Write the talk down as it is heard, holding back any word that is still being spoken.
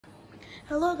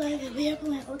Hello guys, we are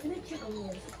playing Ultimate Chicken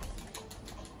Wars.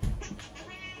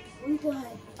 We got,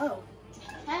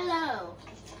 Hello.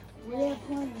 we are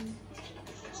playing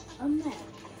a map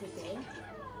today.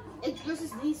 It's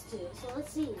versus these two, so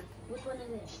let's see which one it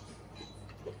is.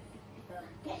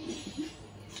 Okay.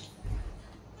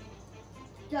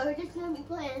 So we're just gonna be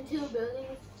playing 2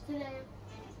 buildings today.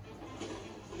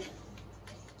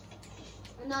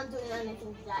 I'm not doing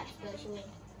anything that special.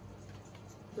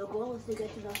 The goal is to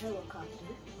get to the helicopter.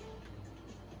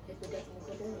 If it doesn't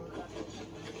go to the helicopter.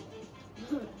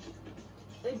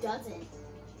 It doesn't.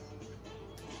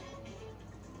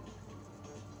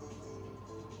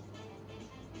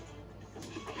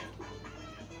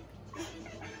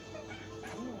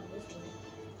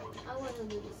 I want to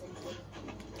do the same thing.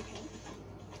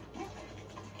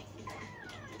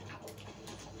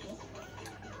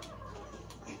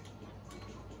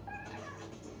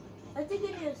 I think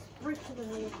it is sprint to the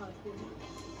helicopter.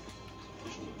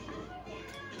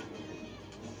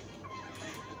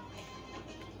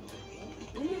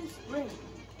 We need a sprint.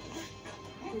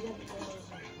 To get to the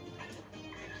helicopter.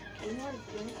 We have a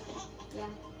sprint?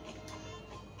 Yeah.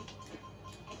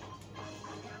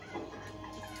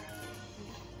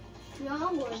 No,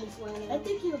 I'm going this way. I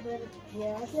think you're better.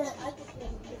 Yeah, I think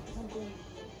you'll get something.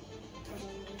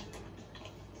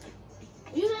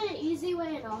 You made an easy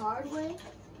way and a hard way?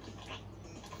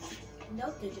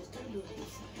 Nope, they're just 2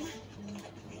 movies.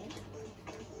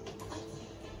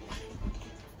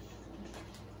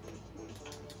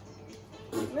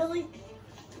 Really?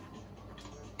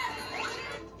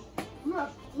 Look,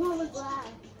 what was that?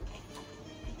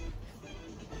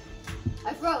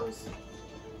 I froze.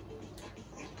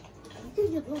 You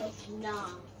think you're close?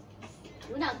 Nah.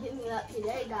 We're not giving up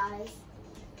today, guys.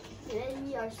 Today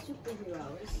we are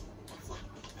superheroes.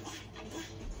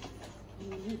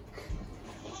 Unique.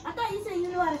 I thought you said you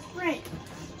knew how to sprint.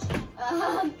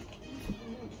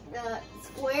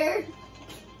 Square.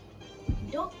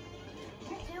 Don't.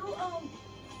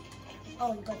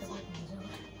 Oh, you got the weapons.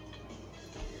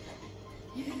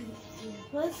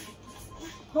 Press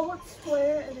hold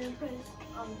square and then press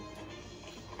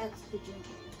X to jump.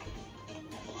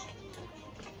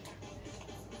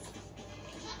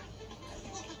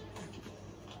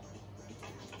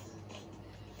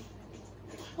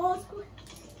 Hold square.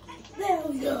 There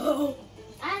we go.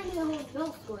 I didn't know no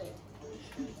square.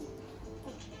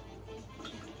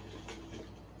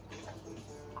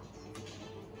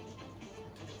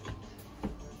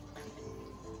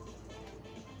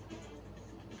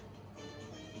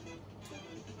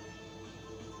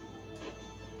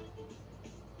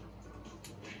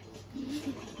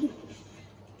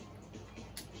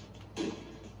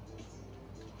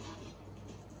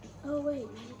 Oh wait, you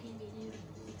can get in.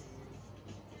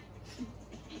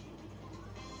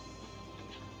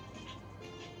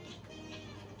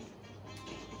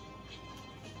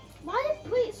 Why did you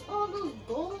place all those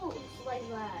goals like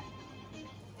that?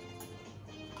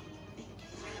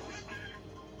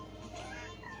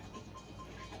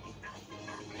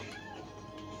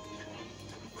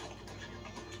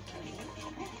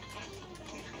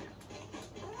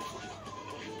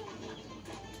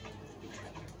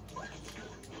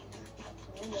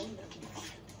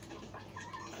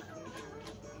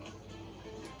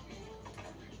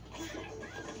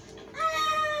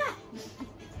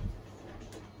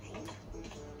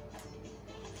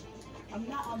 I'm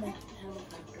not on the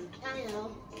helicopter. I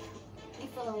know. We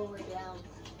fell all the way down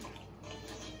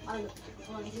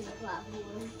onto the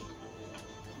platform.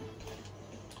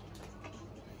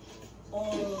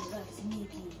 Oh, that's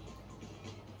sneaky.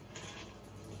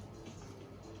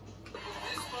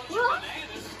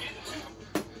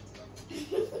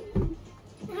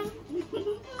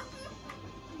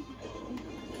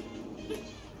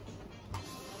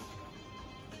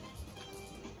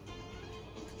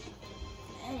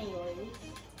 Anyways,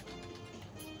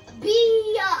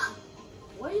 Bee!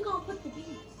 where are you gonna put the bees?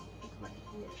 Right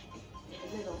here, in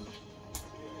the middle.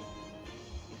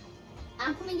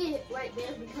 I'm putting it right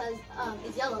there because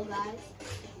it's yellow, guys.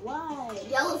 Why?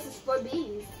 Yellow is for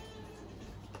bees.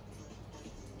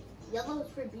 Yellow is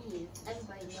for bees.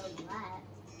 Everybody knows that.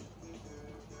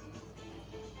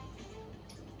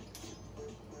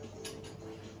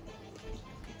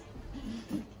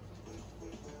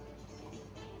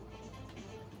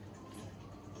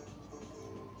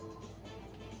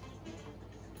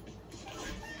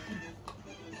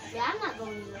 Yeah, I'm not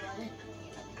going either way.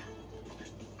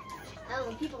 I don't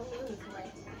know, people move this way.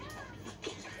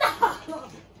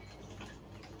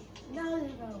 No,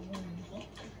 you're gonna win.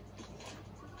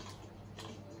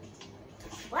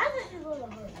 Why is it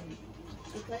gonna hurt me?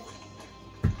 Because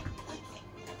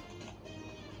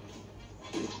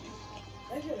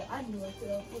I knew it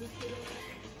though.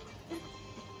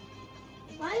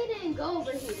 Why you didn't go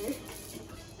over here?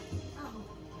 Oh.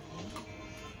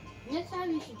 Next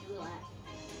time you should do that.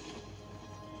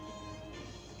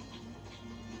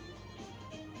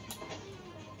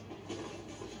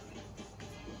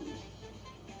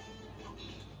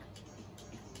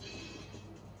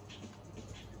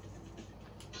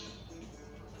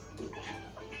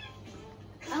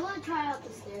 I want to try out the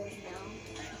stairs now.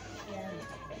 Yeah.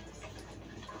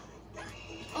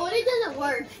 Oh, and it doesn't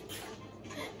work.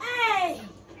 Hey!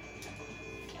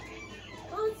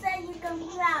 Who said you can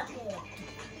block it?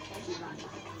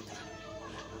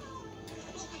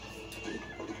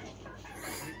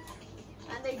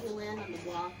 I made you land on the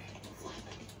block.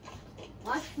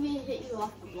 Watch me hit you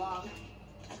off the block.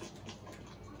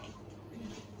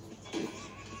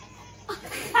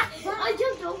 I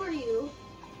jumped over you.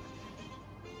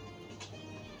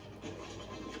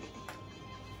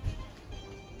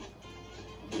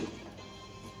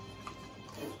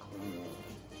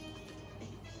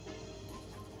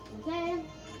 Okay.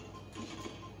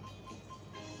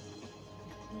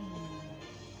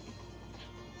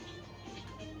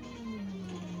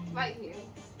 Right here.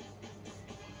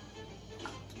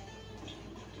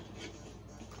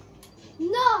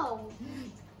 No!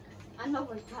 I know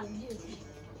what I'm trying to do.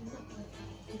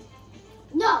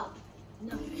 No!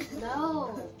 No.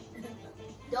 No!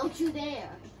 Don't you dare!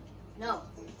 No!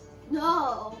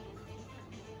 No!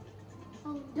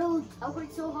 Oh, don't! I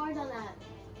worked so hard on that.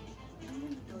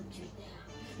 Don't you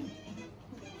dare.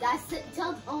 That's it.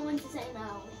 Tell Owen to say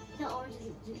no. Tell Owen to say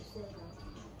no.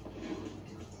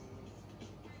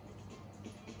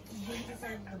 You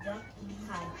decided to block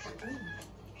high.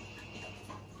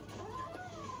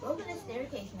 Go to the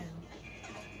staircase now.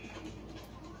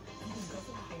 Go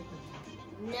to the staircase.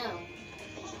 No.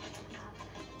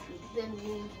 You've been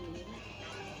mean to me.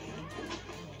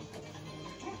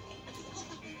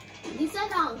 You said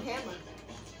that on camera.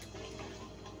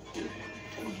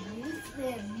 You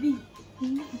said me.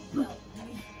 Well,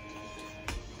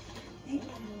 me.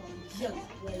 Just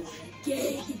play the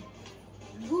game.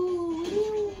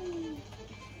 Woo!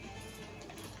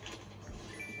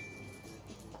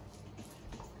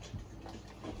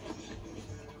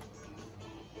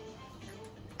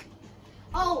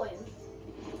 Owen.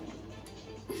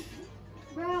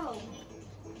 Bro.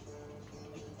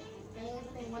 There's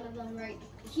only one of them right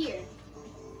here.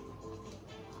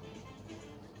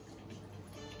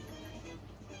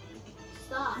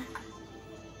 Stop.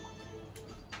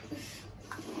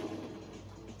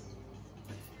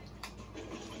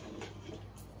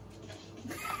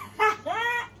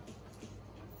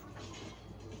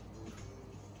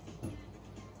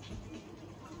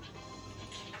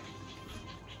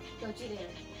 Don't you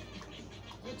dare.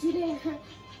 Don't you dare.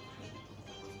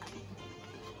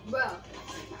 Bro.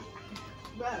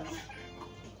 Bro.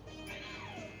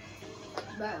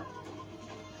 Bro.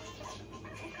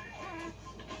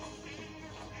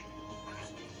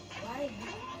 Why?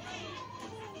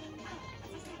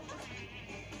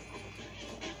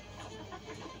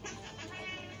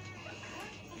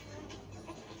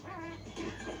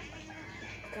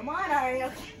 Come on,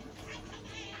 Ariel.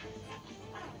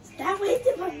 Stop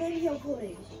wasting my video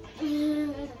footage.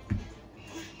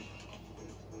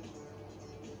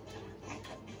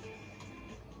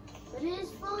 But it is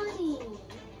funny.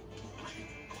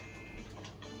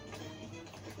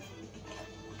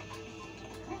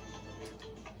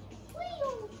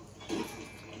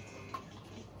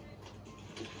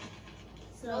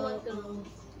 So,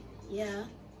 yeah.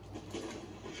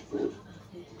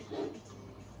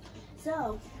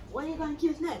 So, what are you going to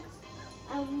choose next?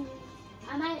 I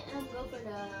might go for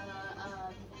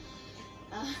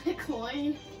the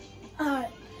coin.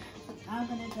 Alright. I'm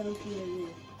going to go to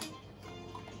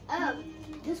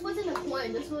This wasn't a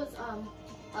coin. This was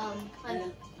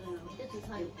honey. This is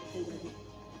honey.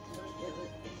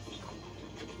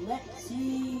 Let's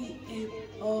see if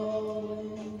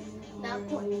Now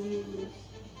coin.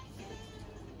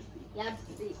 Yeah.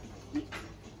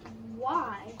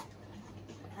 Why?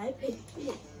 I picked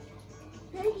it.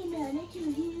 Peggy, man, I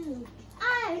choose you.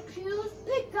 I choose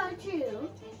Pikachu.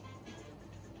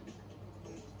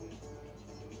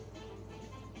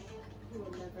 You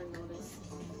will never notice.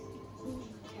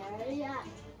 Hurry up.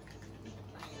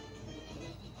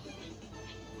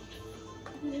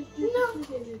 No.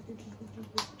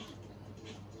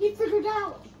 He figured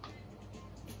out.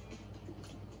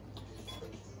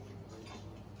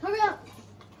 Hurry up.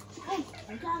 Hey,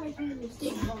 I'm trying to make you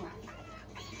mistake.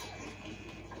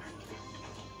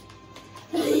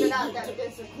 He figured out that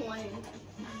there's a coin.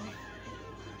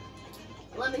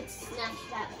 Let me snatch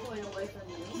that coin away from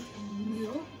you.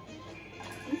 No.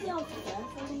 You see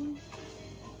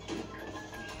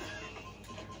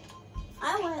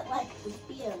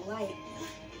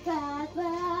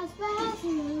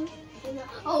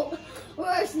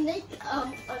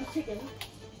chicken.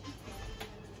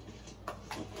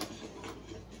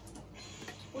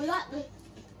 We got the.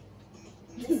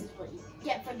 This is what you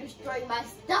get for destroying my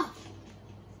stuff.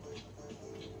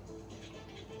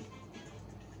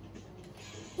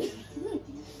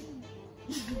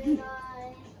 Did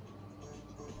I?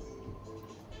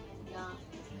 No.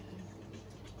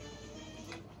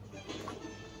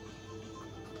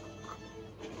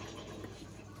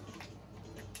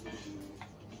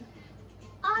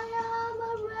 I am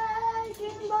a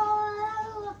wrecking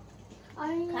ball.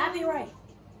 Copyright.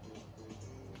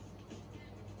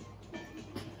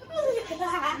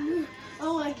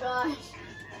 Oh my gosh.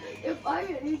 If our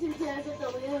YouTube channel gets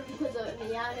deleted because of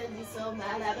me, I'm gonna be so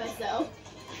mad at myself.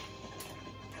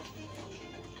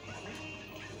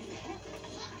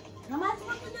 How am I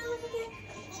supposed to do this again?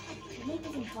 You make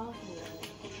this impossible.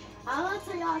 I'm gonna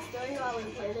tell y'all a story while we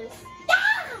play this.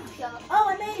 So, Oh,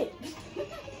 I made it.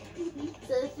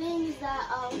 so the thing is that,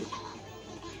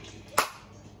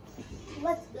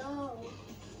 Let's go.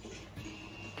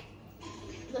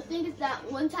 the thing is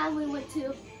that one time we went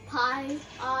to Pie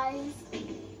Eyes,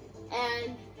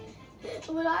 and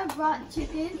when I brought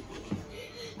chicken,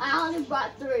 I only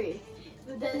brought 3,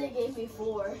 but then they gave me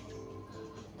 4.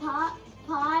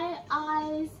 Pie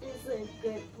Eyes is a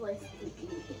good place to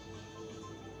eat.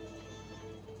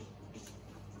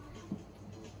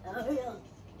 Oh, yeah.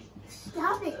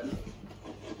 Stop it.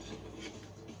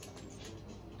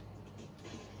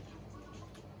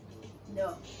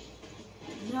 No.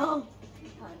 No.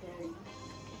 How dare you?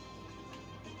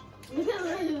 Look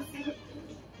at this.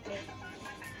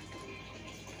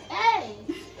 Hey!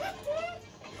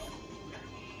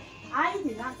 I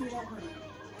did not see that coming.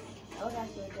 That was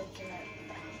actually a good shot.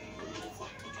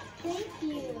 Thank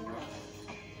you.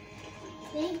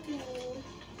 Thank you.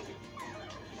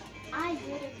 I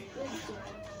did a good job.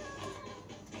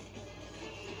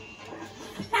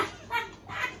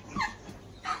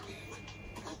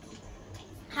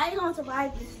 How you gonna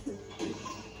survive this?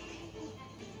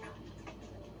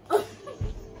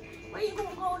 Where you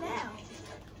gonna go now?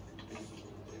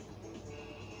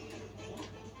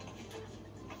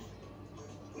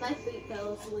 My feet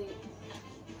fell asleep.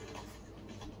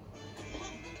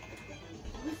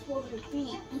 What's for your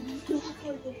feet? What's for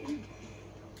your feet?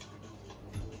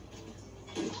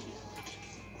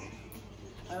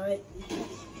 Alright.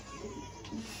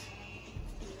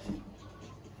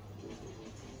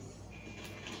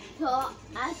 So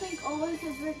I think Owen's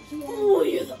favorite candy. Oh,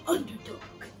 you're the underdog.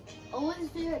 Owen's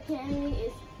favorite candy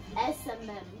is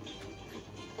SMM.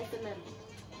 SMM.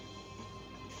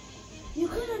 You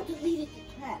could have deleted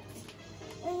the traps.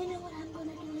 And you know what I'm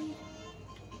gonna delete?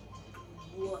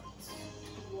 What?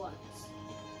 What?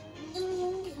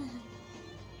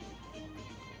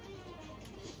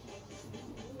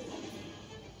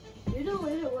 You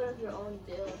deleted one of your own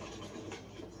too.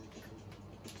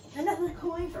 Another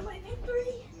coin for my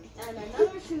victory. And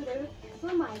another shooter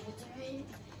for my victory.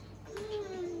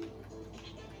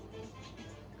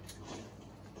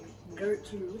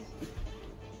 Gertrude.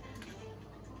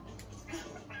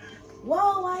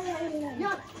 Whoa, why did I do that?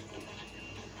 No.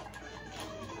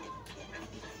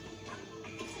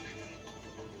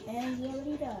 And he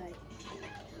already died.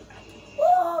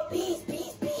 Whoa, peace,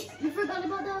 peace, peace. You forgot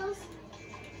about those?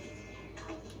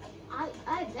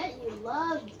 I bet you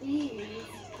love these.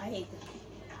 I hate them.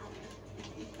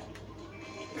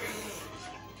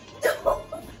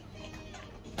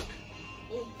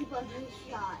 And keep on getting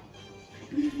shot.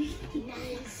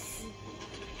 Nice.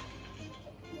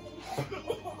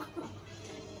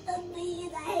 The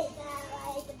bees, I hate that.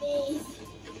 I hate the bees.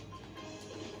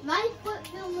 My foot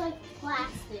feels like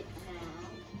plastic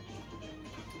now.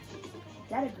 Is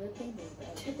that a good thing or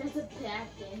bad? But that's a bad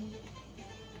thing.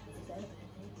 Is that a bad thing?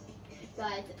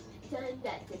 Guys, tell him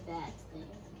that's a bad thing.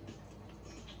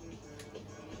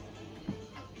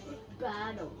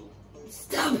 Battle.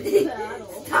 Stop it.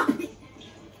 Battle. Stop it.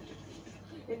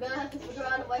 You're gonna have to figure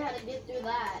out a way how to get through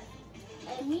that.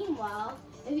 And meanwhile,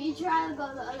 if you try to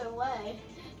go the other way,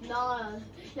 no,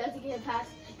 you have to get past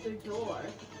the door.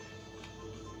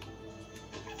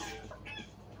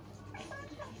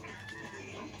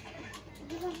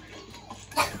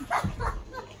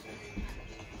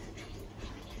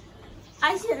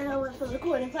 I should have went for the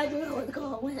coin. If I do, I would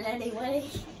go win anyway.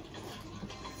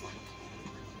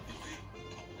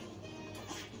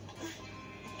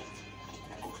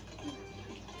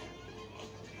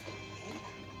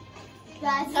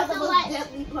 Guys, hit That's the the most like.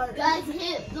 deadly part. Guys,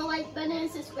 hit the like button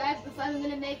and subscribe if I'm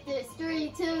gonna make this.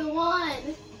 3, 2, 1.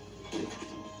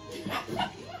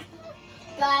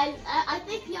 Guys, I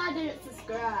think y'all didn't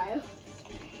subscribe.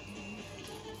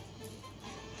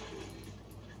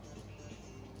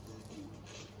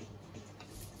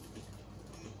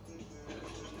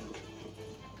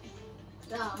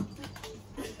 No.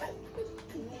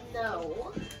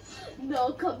 No. No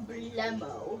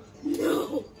problemo.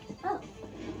 No. Oh.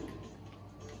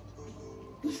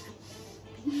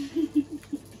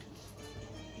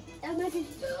 That might be...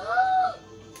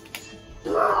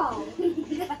 Bro!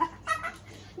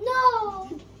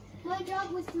 No! My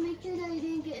job was to make sure that I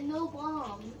didn't get no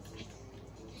bombs.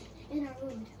 And I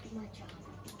ruined my job.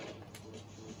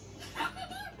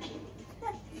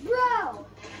 Bro!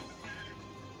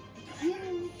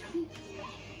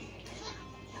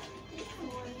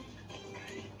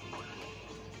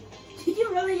 Did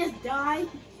you really just die?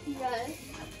 Yes.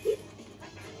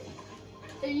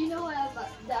 And you know what I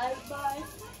died by?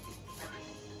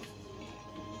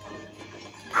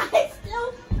 I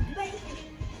still think.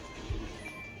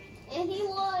 And he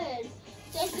won.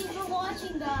 Thank you for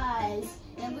watching, guys.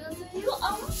 And we'll see you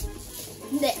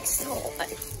on Next time.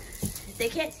 They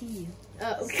can't see you.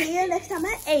 Oh, See you next time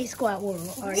at A Squad World.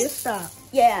 Or you stop.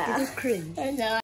 yeah. This is crazy. And